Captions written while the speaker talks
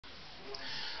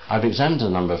I've examined a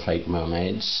number of fake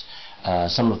mermaids,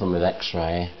 some of them with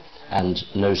X-ray, and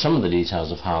know some of the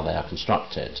details of how they are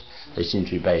constructed. They seem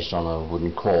to be based on a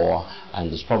wooden core,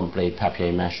 and there's probably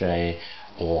papier-mâché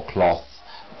or cloth,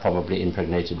 probably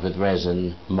impregnated with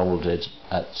resin, moulded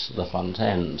at the front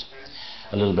end.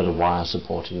 A little bit of wire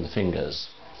supporting the fingers.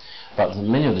 But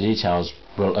many of the details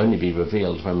will only be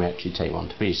revealed when we actually take one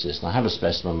to pieces. And I have a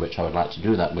specimen which I would like to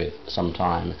do that with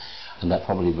sometime, and that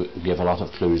probably will give a lot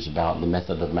of clues about the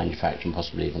method of manufacture and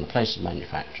possibly even the place of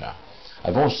manufacture.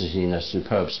 I've also seen a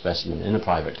superb specimen in a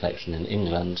private collection in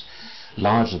England,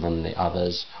 larger than the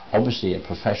others, obviously a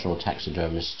professional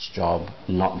taxidermist's job,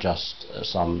 not just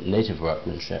some native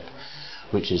workmanship,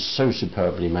 which is so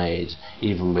superbly made,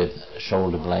 even with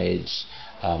shoulder blades,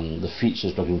 the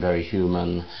features looking very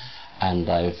human, and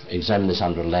I've examined this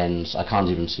under a lens. I can't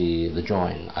even see the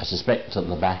join. I suspect that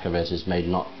the back of it is made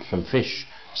not from fish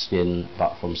skin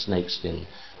but from snake skin,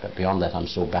 but beyond that I'm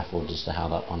still baffled as to how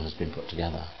that one has been put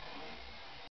together.